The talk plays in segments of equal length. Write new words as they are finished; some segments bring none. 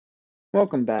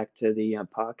Welcome back to the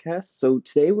podcast. So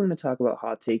today we're going to talk about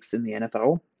hot takes in the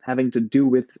NFL, having to do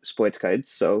with sports cards.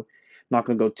 So not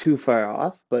going to go too far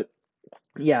off, but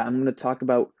yeah, I'm going to talk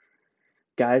about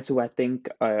guys who I think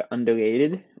are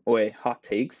underrated or hot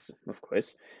takes, of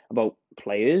course, about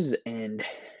players and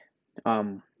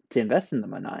to invest in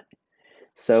them or not.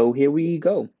 So here we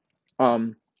go.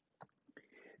 Um,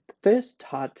 the first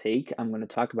hot take I'm going to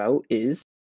talk about is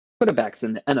quarterbacks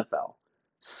in the NFL.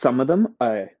 Some of them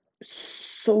are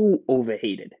so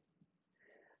overhated.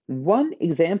 One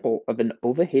example of an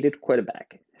overhated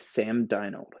quarterback, Sam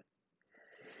Darnold.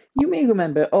 You may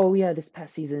remember, oh yeah, this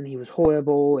past season he was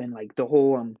horrible and like the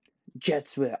whole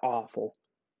Jets were awful.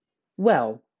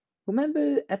 Well,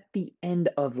 remember at the end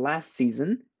of last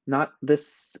season, not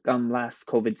this last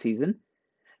COVID season,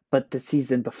 but the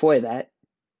season before that,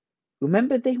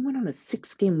 remember they went on a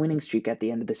 6-game winning streak at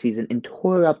the end of the season and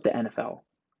tore up the NFL,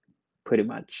 pretty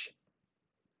much.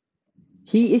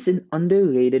 He is an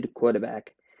underrated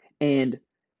quarterback, and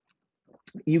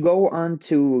you go on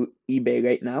to eBay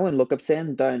right now and look up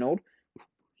Sam Darnold,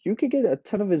 you could get a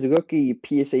ton of his rookie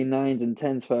PSA 9s and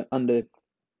 10s for under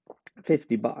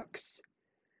 $50.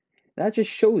 That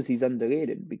just shows he's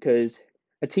underrated because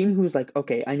a team who's like,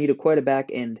 okay, I need a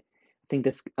quarterback and I think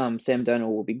this Sam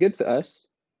Darnold will be good for us,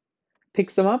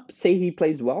 picks him up, say he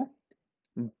plays well,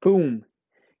 boom,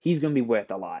 he's going to be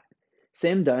worth a lot.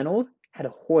 Sam Darnold had a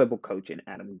horrible coach in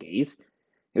Adam Gase.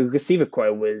 The receiver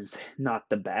core was not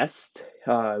the best.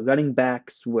 Running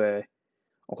backs were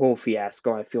a whole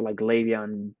fiasco. I feel like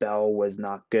Le'Veon Bell was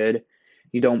not good.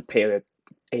 You don't pay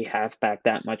a halfback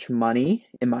that much money,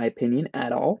 in my opinion,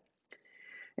 at all.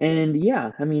 And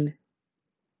yeah, I mean,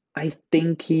 I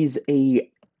think he's a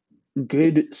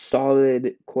good,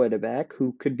 solid quarterback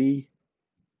who could be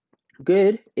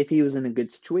good if he was in a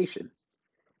good situation.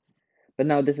 But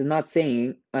now, this is not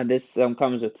saying, this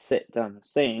comes with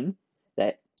saying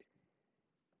that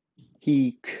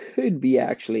he could be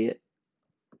actually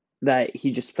that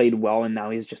he just played well and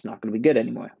now he's just not going to be good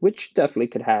anymore, which definitely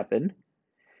could happen.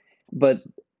 But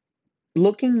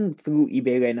looking through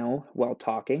eBay right now while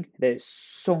talking, there's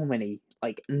so many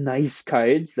like nice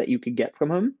cards that you could get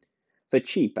from him for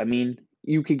cheap. I mean,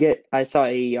 you could get I saw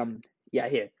a yeah,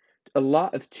 here. A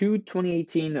lot of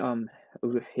 2018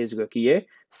 his rookie year,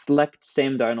 select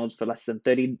Sam Darnold's for less than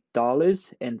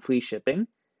 $30 and free shipping.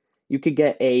 You could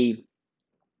get a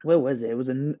what was it? It was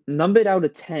a numbered out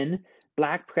of 10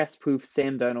 black press proof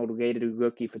Sam Darnold rated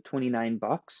rookie for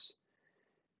 $29,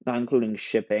 not including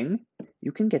shipping.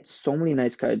 You can get so many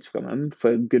nice cards from him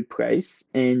for a good price,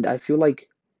 and I feel like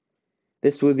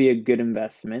this would be a good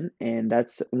investment. And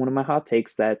that's one of my hot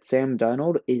takes that Sam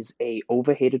Darnold is a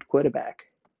overhated quarterback.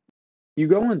 You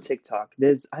go on TikTok,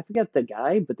 there's I forget the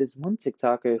guy, but there's one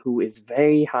TikToker who is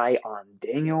very high on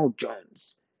Daniel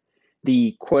Jones,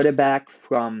 the quarterback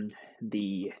from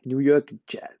the New York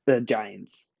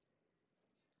Giants.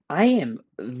 I am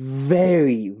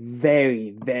very,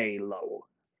 very, very low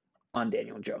on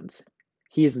Daniel Jones.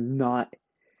 He is not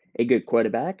a good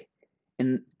quarterback.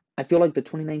 And I feel like the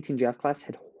 2019 draft class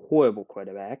had horrible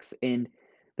quarterbacks, and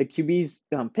the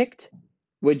QBs picked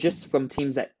were just from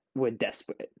teams that were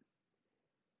desperate.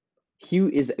 Hugh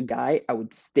is a guy I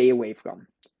would stay away from.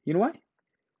 You know why?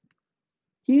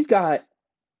 He's got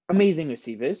amazing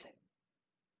receivers.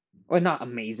 Or not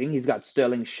amazing. He's got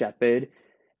Sterling Shepard,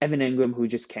 Evan Ingram, who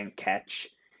just can't catch.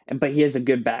 But he has a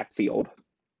good backfield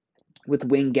with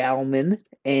Wayne Gallman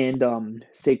and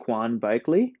Saquon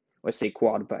Barkley or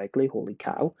Saquon Barkley. Holy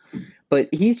cow! But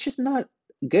he's just not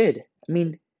good. I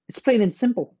mean, it's plain and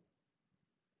simple.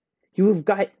 You've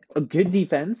got a good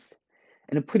defense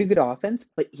and a pretty good offense,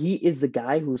 but he is the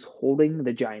guy who's holding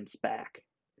the Giants back.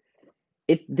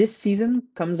 This season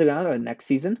comes around or next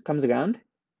season comes around,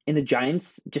 and the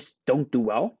Giants just don't do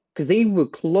well because they were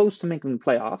close to making the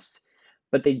playoffs,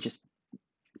 but they just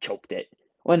choked it.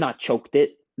 Well, not choked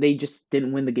it. They just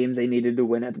didn't win the games they needed to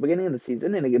win at the beginning of the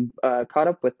season, and it caught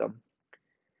up with them.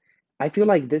 I feel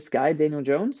like this guy, Daniel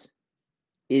Jones,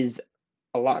 is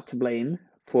a lot to blame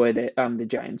for the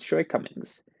Giants'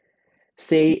 shortcomings.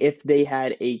 Say if they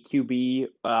had a QB,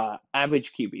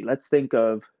 average QB. Let's think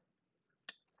of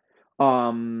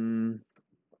um,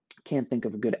 can't think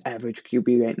of a good average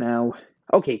QB right now.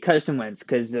 Okay, Carson Wentz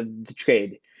because of the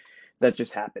trade that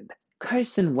just happened.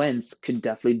 Carson Wentz could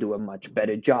definitely do a much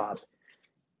better job.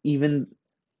 Even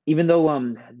even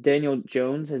though Daniel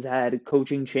Jones has had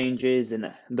coaching changes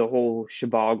and the whole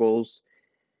shabogles,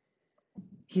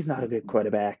 he's not a good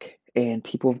quarterback, and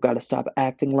people have got to stop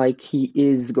acting like he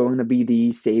is going to be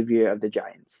the savior of the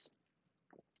Giants.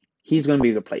 He's going to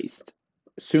be replaced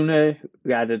sooner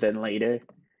rather than later,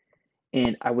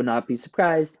 And I would not be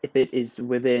surprised if it is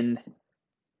within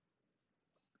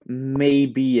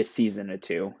maybe a season or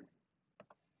two.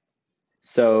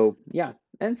 So, yeah,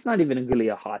 and it's not even really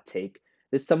a hot take.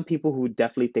 There's some people who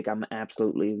definitely think I'm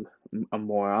absolutely a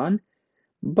moron,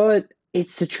 but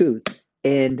it's the truth.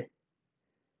 And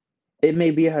it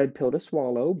may be a hard pill to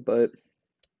swallow, but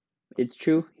it's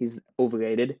true. He's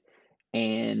overrated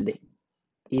and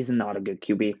he's not a good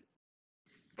QB.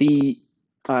 The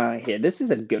Here, this is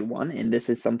a good one, and this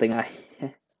is something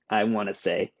I want to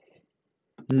say.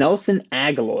 Nelson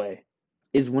Aguilar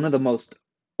is one of the most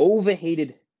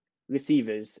overhated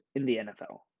receivers in the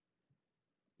NFL.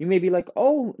 You may be like,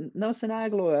 "Oh, Nelson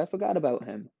Aguilar, I forgot about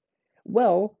him."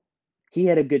 Well, he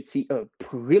had a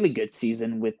really good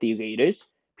season with the Raiders.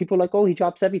 People are like, "Oh, he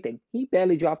drops everything." He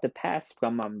barely dropped a pass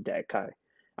from Derek Carr.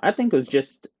 I think it was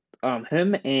just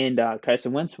him and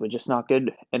Carson Wentz were just not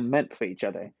good and meant for each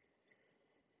other.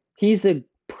 He's a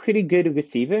pretty good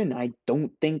receiver, and I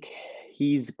don't think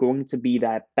he's going to be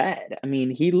that bad. I mean,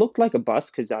 he looked like a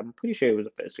bust because I'm pretty sure it was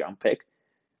a first round pick,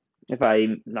 if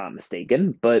I'm not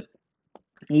mistaken. But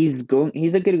he's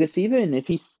a good receiver, and if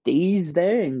he stays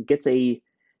there and gets a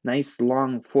nice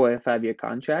long 4 or 5 year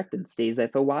contract and stays there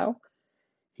for a while,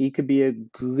 he could be a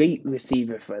great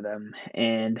receiver for them.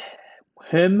 And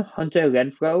him, Hunter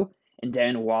Renfrow, and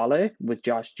Darren Waller with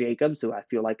Josh Jacobs, who I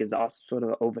feel like is also sort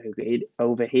of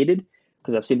overhated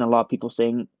because I've seen a lot of people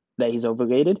saying that he's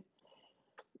overrated.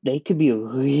 They could be a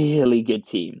really good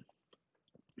team.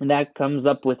 And that comes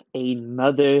up with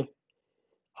another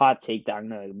hot take that I'm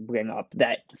going to bring up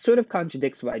that sort of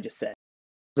contradicts what I just said.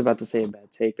 I was about to say a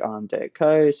bad take on Derek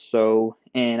Carr,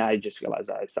 and I just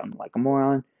realized I sound like a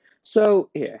moron.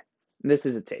 So, here, this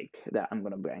is a take that I'm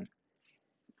going to bring.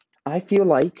 I feel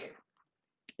like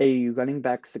a running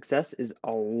back success is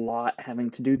a lot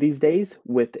having to do these days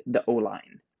with the O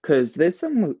line. Because there's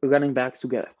some running backs who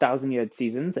get 1,000 yard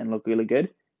seasons and look really good,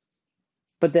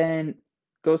 but then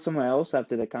go somewhere else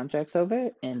after the contract's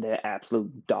over and they're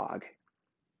absolute dog.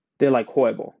 They're like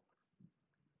horrible.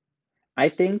 I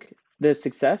think the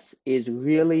success is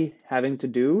really having to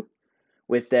do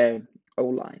with their O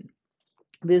line.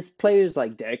 There's players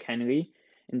like Derrick Henry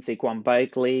and Saquon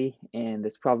Barkley, and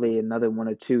there's probably another one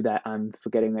or two that I'm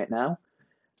forgetting right now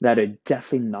that are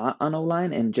definitely not on O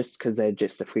line, and just because they're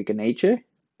just a freak of nature.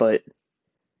 But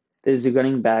there's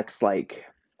running backs like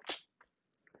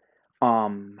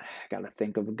gotta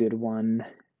think of a good one.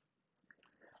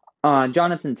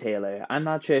 Jonathan Taylor. I'm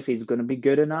not sure if he's gonna be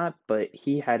good or not, but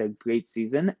he had a great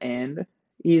season and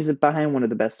he's behind one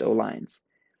of the best O lines.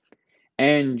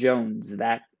 Aaron Jones,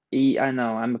 I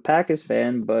know I'm a Packers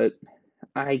fan, but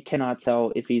I cannot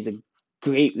tell if he's a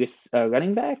great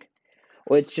running back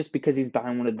or it's just because he's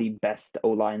behind one of the best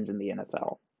O lines in the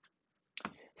NFL.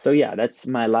 So yeah, that's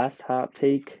my last hot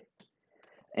take,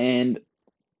 and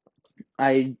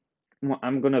I'm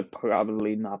gonna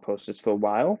probably not post this for a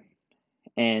while,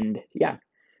 and yeah,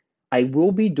 I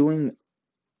will be doing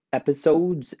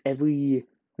episodes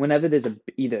whenever there's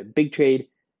either big trade,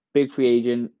 big free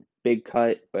agent, big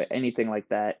cut, or anything like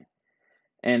that.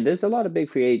 And there's a lot of big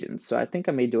free agents, so I think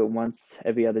I may do it once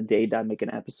every other day that I make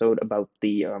an episode about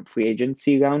the free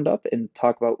agency roundup and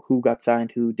talk about who got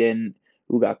signed, who didn't,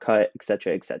 who got cut,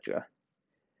 etc., etc.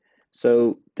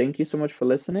 So thank you so much for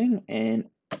listening, and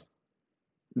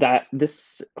that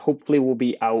this hopefully will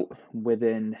be out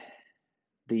within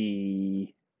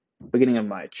the beginning of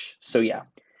March. So yeah,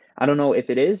 I don't know if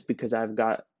it is because I've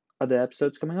got other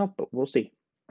episodes coming up, but we'll see.